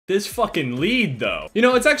This fucking lead, though. You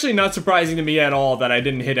know, it's actually not surprising to me at all that I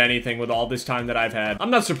didn't hit anything with all this time that I've had.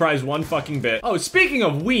 I'm not surprised one fucking bit. Oh, speaking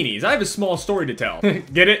of weenies, I have a small story to tell.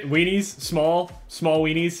 Get it? Weenies? Small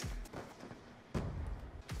weenies?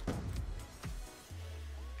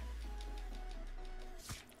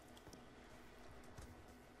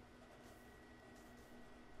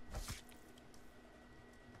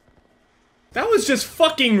 That was just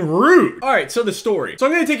fucking rude. All right, so the story. So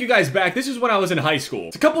I'm gonna take you guys back. This is when I was in high school.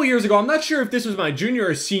 It's a couple years ago. I'm not sure if this was my junior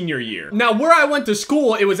or senior year. Now, where I went to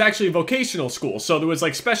school, it was actually a vocational school. So there was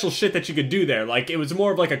like special shit that you could do there. Like it was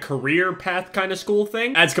more of like a career path kind of school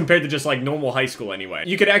thing as compared to just like normal high school anyway.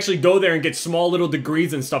 You could actually go there and get small little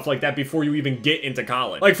degrees and stuff like that before you even get into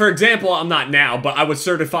college. Like for example, I'm not now, but I was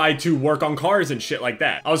certified to work on cars and shit like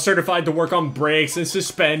that. I was certified to work on brakes and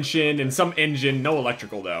suspension and some engine, no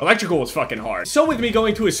electrical though. Electrical was fucking hard. So with me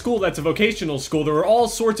going to a school that's a vocational school, there were all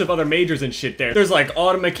sorts of other majors and shit there. There's like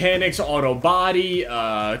auto mechanics, auto body,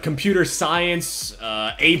 computer science,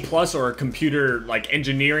 A+ or computer like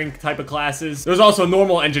engineering type of classes. There was also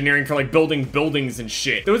normal engineering for like building buildings and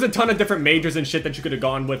shit. There was a ton of different majors and shit that you could have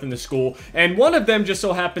gone with in the school, and one of them just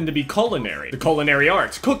so happened to be culinary. The culinary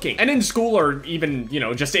arts, cooking. And in school or even, you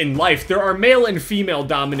know, just in life, there are male and female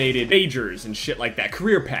dominated majors and shit like that,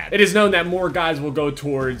 career path. It is known that more guys will go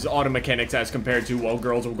towards auto mechanics as compared to, well,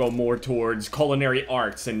 girls will go more towards culinary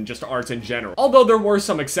arts and just arts in general. Although there were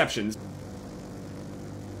some exceptions.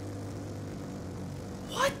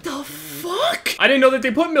 What the fuck? I didn't know that they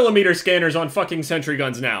put millimeter scanners on fucking sentry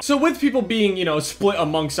guns now. So with people being, you know, split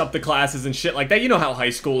amongst up the classes and shit like that, you know how high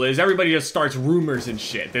school is. Everybody just starts rumors and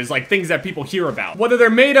shit. There's like things that people hear about. Whether they're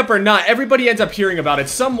made up or not, everybody ends up hearing about it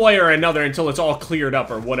some way or another until it's all cleared up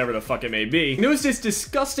or whatever the fuck it may be. And there was this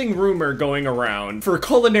disgusting rumor going around for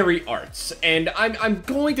culinary arts. And I'm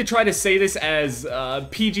going to try to say this as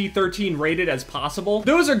PG-13 rated as possible.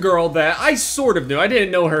 There was a girl that I sort of knew. I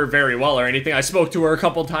didn't know her very well or anything. I spoke to her a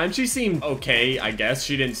couple times. She seemed okay, I guess.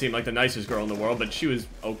 She didn't seem like the nicest girl in the world, but she was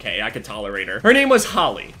okay. I could tolerate her. Her name was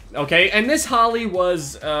Holly, okay? And this Holly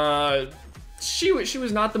was, she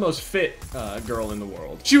was not the most fit girl in the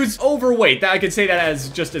world. She was overweight. I could say that as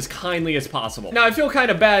just as kindly as possible. Now, I feel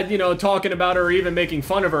kind of bad, you know, talking about her or even making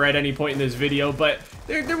fun of her at any point in this video, but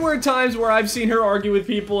there were times where I've seen her argue with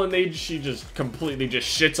people and she just completely just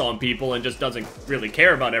shits on people and just doesn't really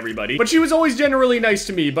care about everybody. But she was always generally nice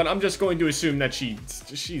to me, but I'm just going to assume that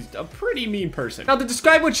she's a pretty mean person. Now, to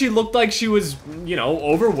describe what she looked like, she was, you know,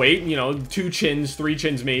 overweight, you know, 2 chins, 3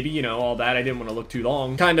 chins maybe, you know, all that. I didn't want to look too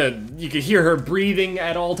long. Kinda, you could hear her breathing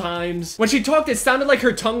at all times. When she talked, it sounded like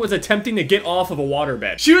her tongue was attempting to get off of a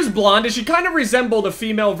waterbed. She was blonde and she kind of resembled a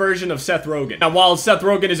female version of Seth Rogen. Now, while Seth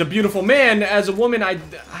Rogen is a beautiful man, as a woman, I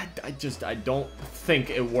don't think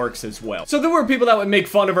it works as well. So there were people that would make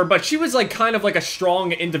fun of her, but she was like kind of like a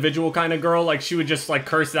strong individual kind of girl. Like she would just like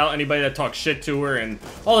curse out anybody that talked shit to her and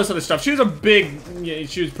all this other stuff. She was a big,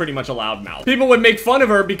 she was pretty much a loudmouth. People would make fun of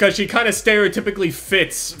her because she kind of stereotypically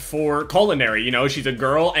fits for culinary. You know, she's a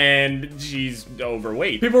girl and she's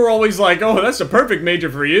overweight. People were always like, oh, that's the perfect major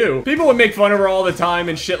for you. People would make fun of her all the time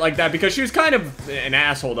and shit like that because she was kind of an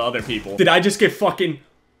asshole to other people. Did I just get fucking...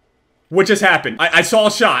 What just happened? I saw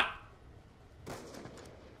a shot.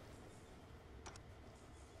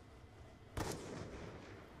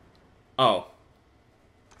 Oh.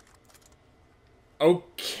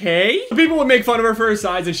 Okay. People would make fun of her for her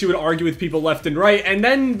size and she would argue with people left and right, and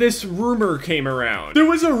then this rumor came around. There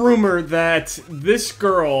was a rumor that this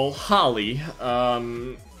girl, Holly,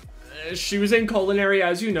 she was in culinary,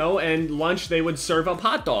 as you know, and lunch they would serve up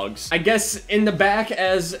hot dogs. I guess in the back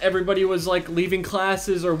as everybody was like leaving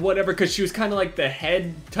classes or whatever, because she was kind of like the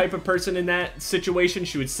head type of person in that situation.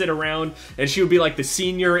 She would sit around and she would be like the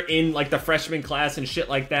senior in like the freshman class and shit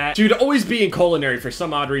like that. She would always be in culinary for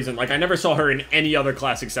some odd reason. Like I never saw her in any other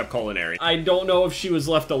class except culinary. I don't know if she was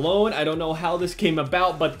left alone. I don't know how this came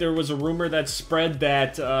about, but there was a rumor that spread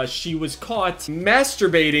that she was caught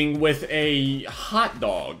masturbating with a hot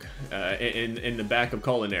dog. In the back of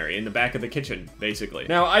culinary, in the back of the kitchen, basically.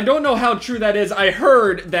 Now, I don't know how true that is. I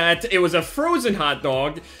heard that it was a frozen hot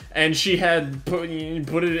dog, and she had put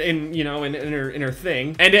it in, you know, in her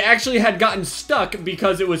thing, and it actually had gotten stuck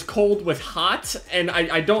because it was cold with hot, and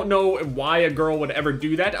I don't know why a girl would ever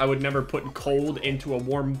do that. I would never put cold into a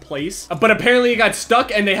warm place, but apparently it got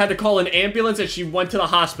stuck, and they had to call an ambulance, and she went to the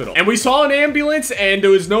hospital. And we saw an ambulance, and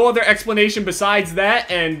there was no other explanation besides that,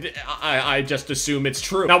 and I just assume it's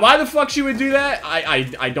true. Now, why the fuck she would do that?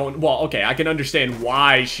 I don't, well, okay, I can understand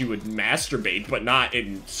why she would masturbate, but not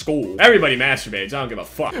in school. Everybody masturbates, I don't give a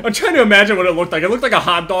fuck. I'm trying to imagine what it looked like. It looked like a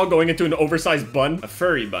hot dog going into an oversized bun. A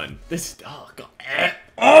furry bun. This, oh god.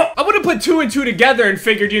 I would have put 2 and 2 together and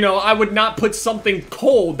figured, you know, I would not put something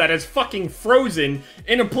cold that is fucking frozen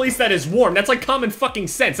in a place that is warm. That's like common fucking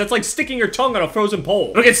sense. That's like sticking your tongue on a frozen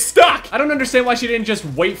pole. It'll get stuck. I don't understand why she didn't just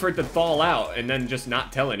wait for it to thaw out and then just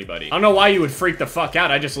not tell anybody. I don't know why you would freak the fuck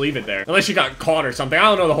out. I just leave it there. Unless you got caught or something. I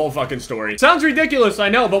don't know the whole fucking story. Sounds ridiculous, I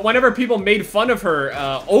know, but whenever people made fun of her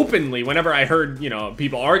openly, whenever I heard, you know,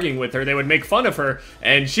 people arguing with her, they would make fun of her,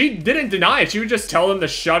 and she didn't deny it. She would just tell them to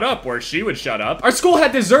shut up, or she would shut up. Our school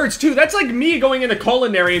had desserts too. That's like me going into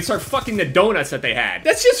culinary and start fucking the donuts that they had.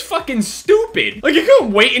 That's just fucking stupid. Like, you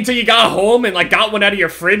couldn't wait until you got home and like got one out of your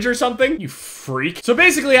fridge or something? You freak. So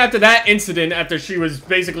basically after that incident, after she was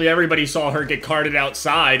basically everybody saw her get carted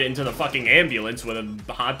outside into the fucking ambulance with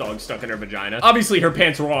a hot dog stuck in her vagina. Obviously her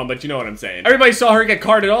pants were on, but you know what I'm saying. Everybody saw her get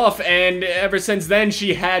carted off, and ever since then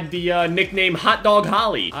she had the nickname Hot Dog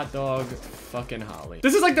Holly. Hot Dog fucking Holly.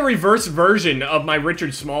 This is like the reverse version of my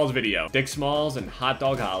Richard Smalls video. Dick Smalls and Hot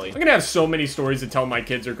Dog Holly. I'm gonna have so many stories to tell my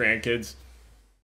kids or grandkids.